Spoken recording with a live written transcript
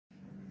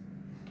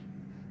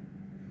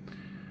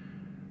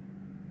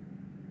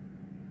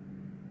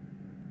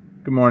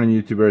Good morning,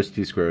 YouTubers.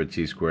 T-Square with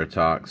T-Square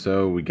Talk.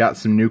 So we got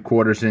some new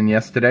quarters in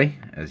yesterday.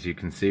 As you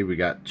can see, we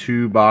got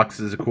 2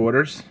 boxes of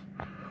quarters.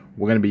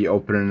 We're going to be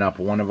opening up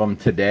one of them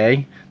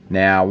today.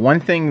 Now, one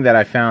thing that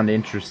I found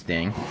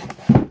interesting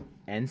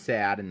and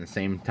sad in the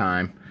same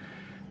time,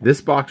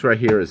 this box right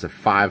here is a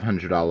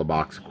 $500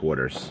 box of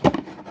quarters.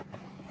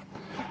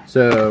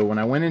 So when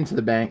I went into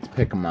the bank to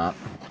pick them up,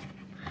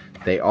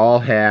 they all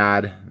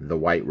had the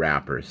white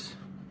wrappers.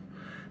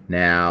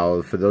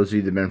 Now, for those of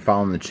you that have been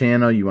following the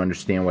channel, you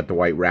understand what the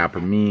white wrapper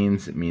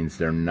means. It means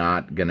they're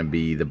not going to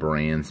be the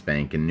brand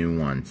spanking new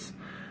ones.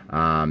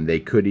 They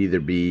could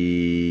either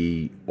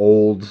be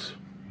old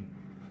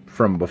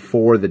from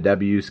before the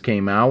W's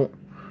came out,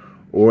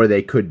 or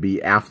they could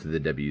be after the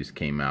W's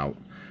came out.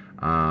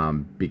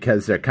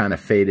 Because they're kind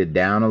of faded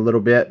down a little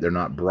bit, they're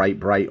not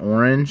bright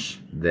orange,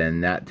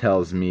 then that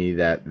tells me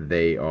that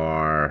they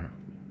are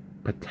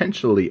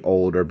potentially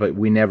older, but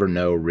we never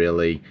know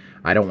really.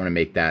 I don't want to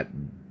make that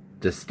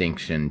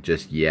distinction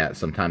just yet.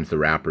 Sometimes the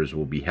wrappers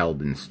will be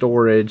held in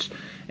storage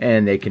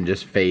and they can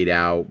just fade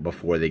out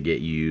before they get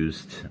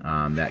used.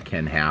 That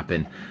can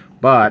happen.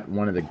 But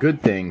one of the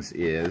good things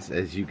is,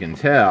 as you can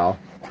tell,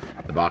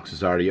 the box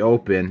is already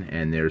open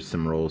and there's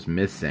some rolls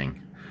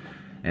missing.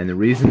 And the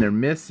reason they're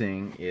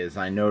missing is,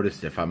 I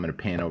noticed, if I'm going to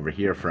pan over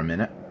here for a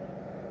minute,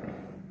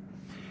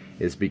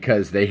 is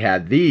because they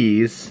had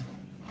these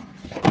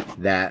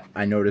that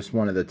I noticed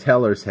one of the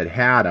tellers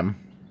had them.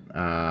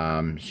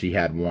 She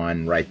had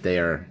one right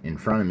there in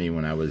front of me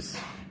when I was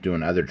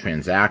doing other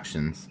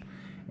transactions,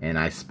 and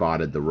I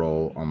spotted the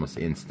roll almost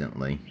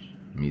instantly.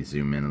 Let me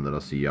zoom in a little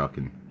so y'all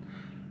can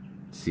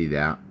see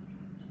that.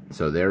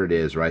 So there it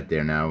is right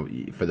there. Now,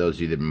 for those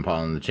of you that have been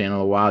following the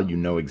channel a while, you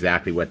know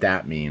exactly what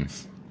that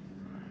means.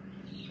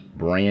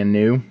 Brand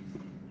new,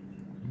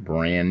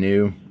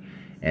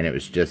 and it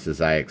was just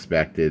as I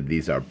expected.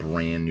 These are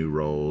brand new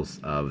rolls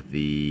of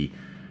the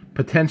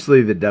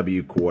potentially the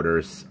W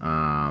quarters,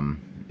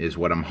 is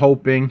what I'm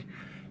hoping.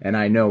 And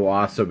I know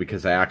also,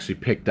 because I actually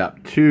picked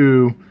up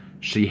 2,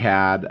 she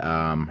had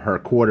her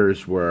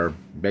quarters were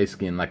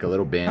basically in like a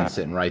little bin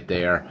sitting right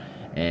there,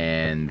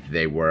 and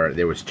there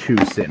was 2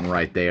 sitting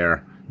right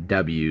there,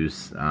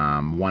 W's,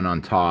 one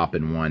on top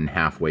and one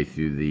halfway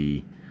through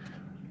the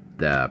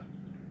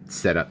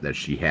setup that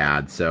she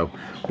had. So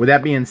with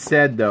that being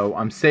said, though,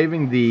 I'm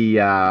saving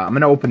the I'm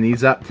gonna open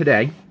these up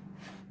today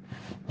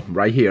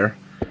right here,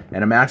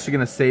 and I'm actually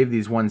gonna save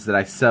these ones that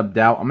I subbed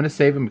out. I'm gonna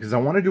save them because I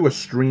want to do a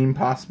stream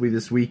possibly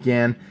this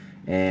weekend,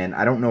 and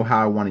I don't know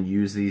how I want to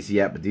use these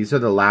yet, but these are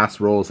the last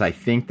rolls I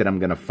think that I'm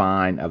gonna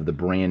find of the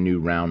brand new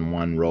round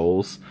 1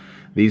 rolls.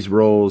 These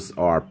rolls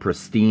are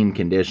pristine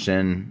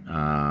condition.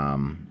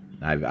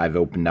 I've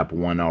opened up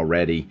one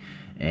already,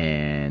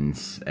 and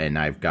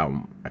I've got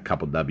a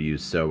couple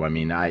W's, so I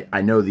mean,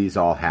 I know these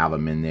all have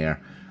them in there.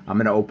 I'm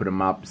going to open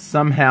them up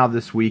somehow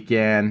this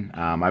weekend.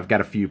 I've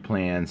got a few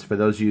plans. For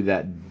those of you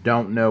that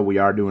don't know, we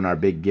are doing our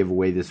big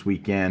giveaway this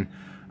weekend.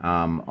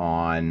 We're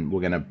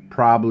going to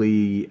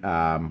probably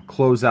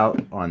close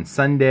out on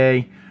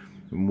Sunday.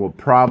 We'll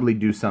probably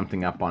do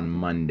something up on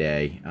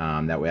Monday.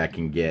 That way I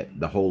can get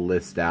the whole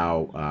list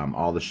out,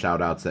 all the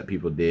shout outs that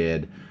people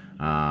did,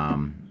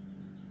 and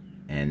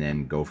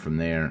then go from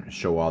there,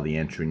 show all the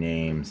entry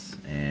names,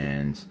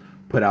 and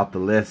put out the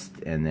list,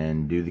 and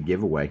then do the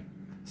giveaway.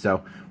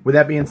 So with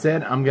that being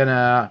said, I'm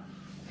gonna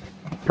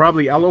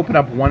I'll open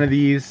up one of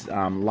these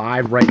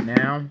live right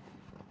now,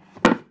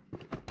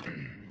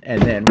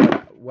 and then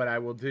what I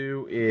will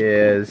do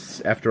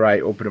is, after I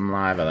open them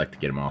live, I like to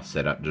get them all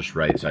set up just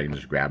right so I can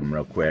just grab them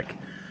real quick.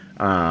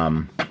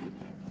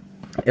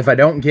 If I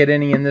don't get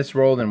any in this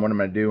roll, then what I'm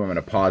gonna do, I'm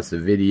gonna pause the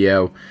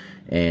video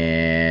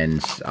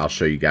and I'll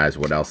show you guys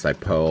what else I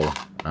pull.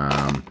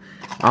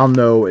 I'll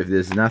know if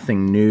there's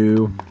nothing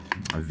new.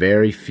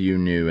 Very few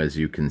new, as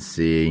you can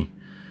see.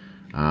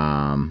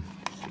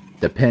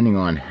 Depending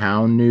on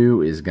how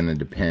new is going to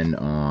depend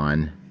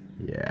on,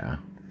 yeah,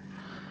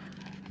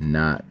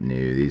 not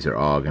new. These are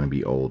all going to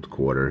be old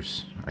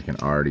quarters. I can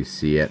already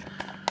see it.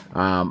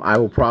 I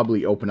will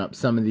probably open up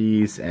some of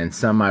these, and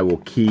some I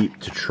will keep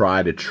to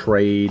try to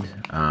trade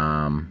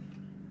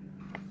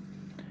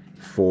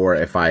for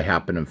if I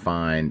happen to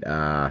find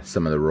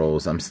some of the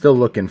rolls. I'm still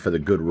looking for the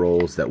good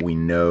rolls that we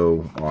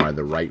know are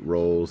the right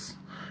rolls.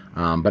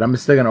 But I'm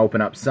still going to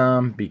open up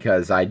some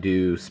because I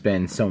do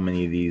spend so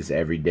many of these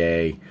every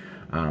day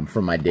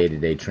for my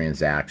day-to-day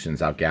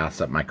transactions. I'll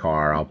gas up my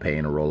car, I'll pay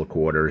in a roll of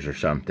quarters or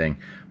something,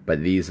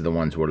 but these are the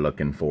ones we're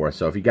looking for.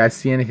 So if you guys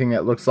see anything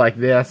that looks like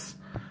this,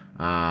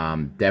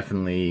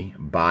 definitely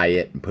buy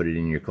it and put it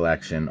in your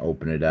collection,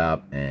 open it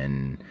up,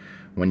 and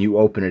when you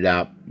open it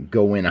up,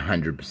 go in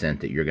 100%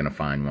 that you're going to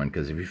find one,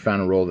 because if you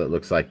find a roll that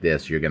looks like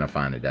this, you're going to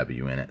find a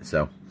W in it.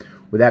 So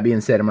with that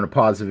being said, I'm going to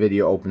pause the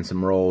video, open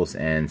some rolls,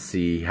 and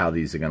see how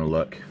these are going to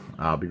look.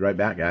 I'll be right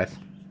back, guys.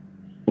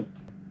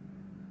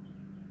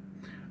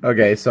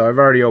 Okay, so I've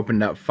already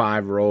opened up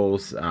 5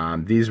 rolls.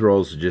 These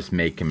rolls are just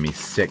making me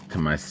sick to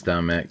my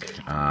stomach.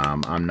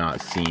 I'm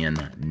not seeing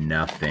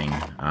nothing.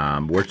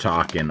 We're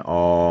talking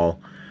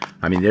all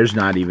I mean, there's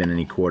not even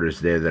any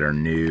quarters there that are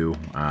new.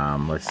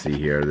 Let's see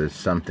here. There's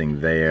something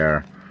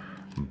there,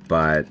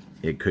 but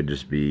it could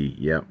just be,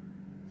 yep,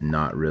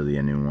 not really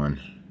a new one.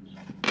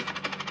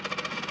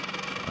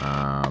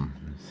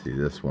 Let's see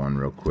this one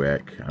real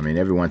quick. I mean,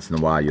 every once in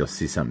a while you'll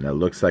see something that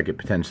looks like it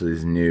potentially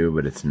is new,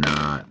 but it's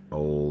not.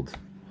 Old.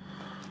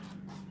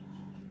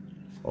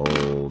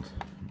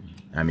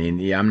 I mean,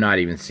 yeah, I'm not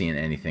even seeing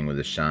anything with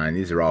a shine.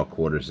 These are all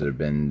quarters that have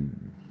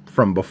been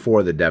from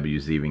before the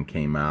W's even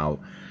came out.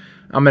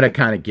 I'm going to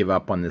kind of give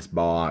up on this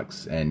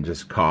box and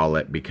just call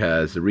it,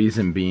 because the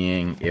reason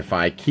being, if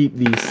I keep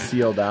these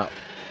sealed up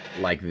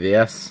like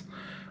this,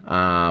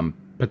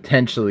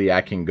 potentially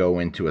I can go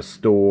into a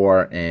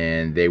store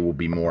and they will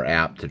be more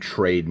apt to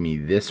trade me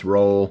this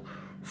roll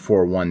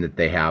for one that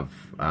they have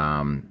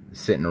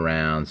sitting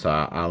around. So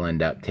I'll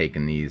end up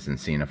taking these and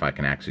seeing if I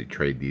can actually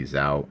trade these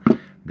out.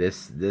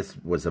 This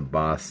was a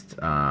bust.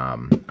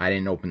 I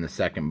didn't open the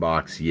second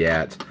box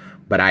yet,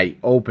 but I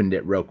opened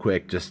it real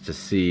quick just to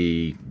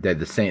see. They're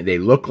the same. They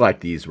look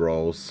like these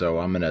rolls, so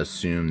I'm gonna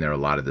assume they're a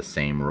lot of the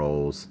same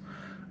rolls.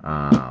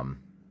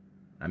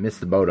 I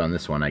missed the boat on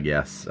this one, I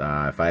guess.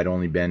 If I had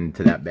only been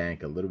to that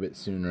bank a little bit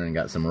sooner and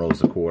got some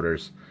rolls of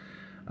quarters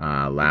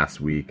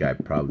last week, I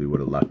probably would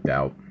have lucked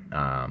out.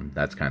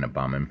 That's kind of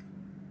bumming.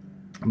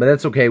 But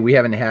that's okay. We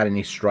haven't had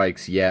any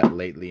strikes yet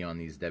lately on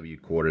these W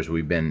quarters.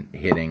 We've been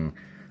hitting.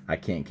 I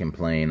can't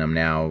complain. I'm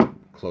now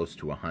close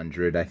to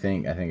 100, I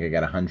think. I think I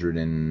got 100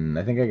 and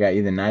I think I got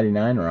either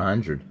 99 or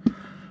 100.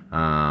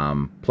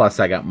 Plus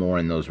I got more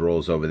in those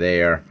rolls over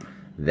there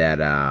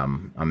that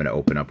I'm going to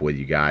open up with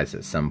you guys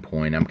at some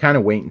point. I'm kind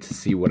of waiting to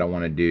see what I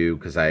want to do,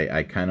 because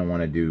I kind of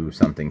want to do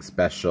something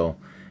special,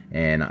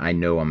 and I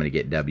know I'm going to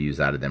get W's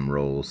out of them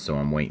rolls, so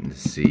I'm waiting to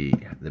see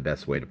the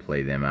best way to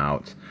play them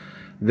out.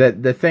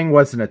 The thing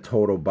wasn't a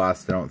total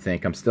bust, I don't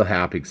think. I'm still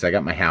happy because I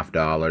got my half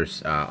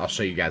dollars. I'll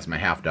show you guys my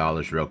half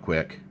dollars real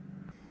quick.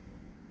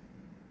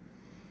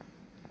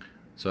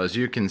 So as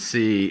you can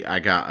see, I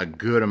got a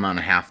good amount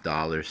of half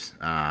dollars.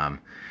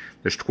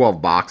 There's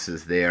 12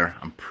 boxes there.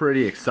 I'm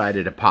pretty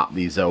excited to pop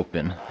these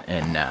open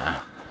and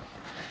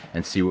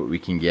see what we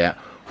can get.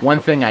 One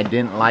thing I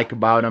didn't like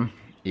about them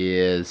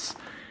is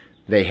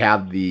they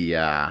have the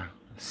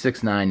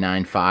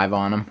 6995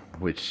 on them,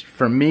 which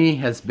for me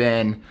has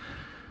been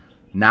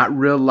not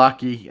real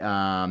lucky.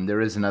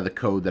 There is another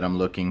code that I'm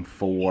looking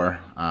for.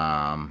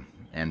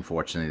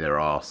 Unfortunately, they're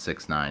all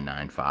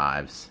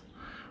 6995s.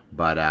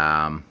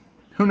 But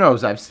who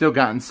knows? I've still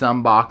gotten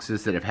some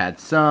boxes that have had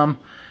some.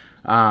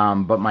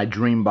 But my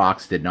dream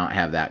box did not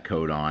have that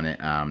code on it.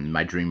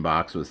 My dream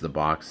box was the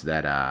box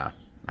that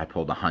I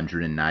pulled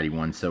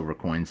 191 silver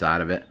coins out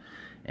of it,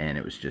 and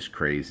it was just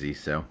crazy.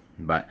 So,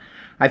 but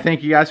I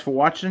thank you guys for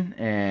watching,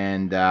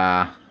 and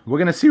we're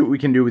gonna see what we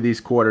can do with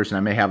these quarters, and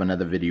I may have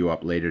another video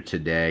up later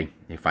today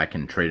if I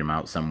can trade them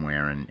out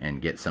somewhere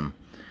and get some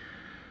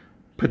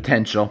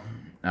potential.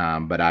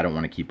 But I don't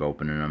want to keep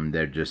opening them.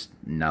 They're just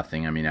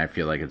nothing. I mean, I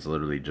feel like it's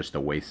literally just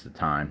a waste of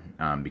time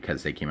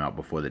because they came out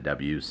before the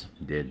W's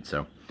did.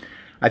 So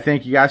I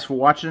thank you guys for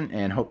watching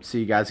and hope to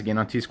see you guys again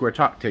on Tsquare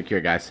Talk. Take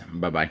care, guys.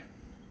 Bye-bye.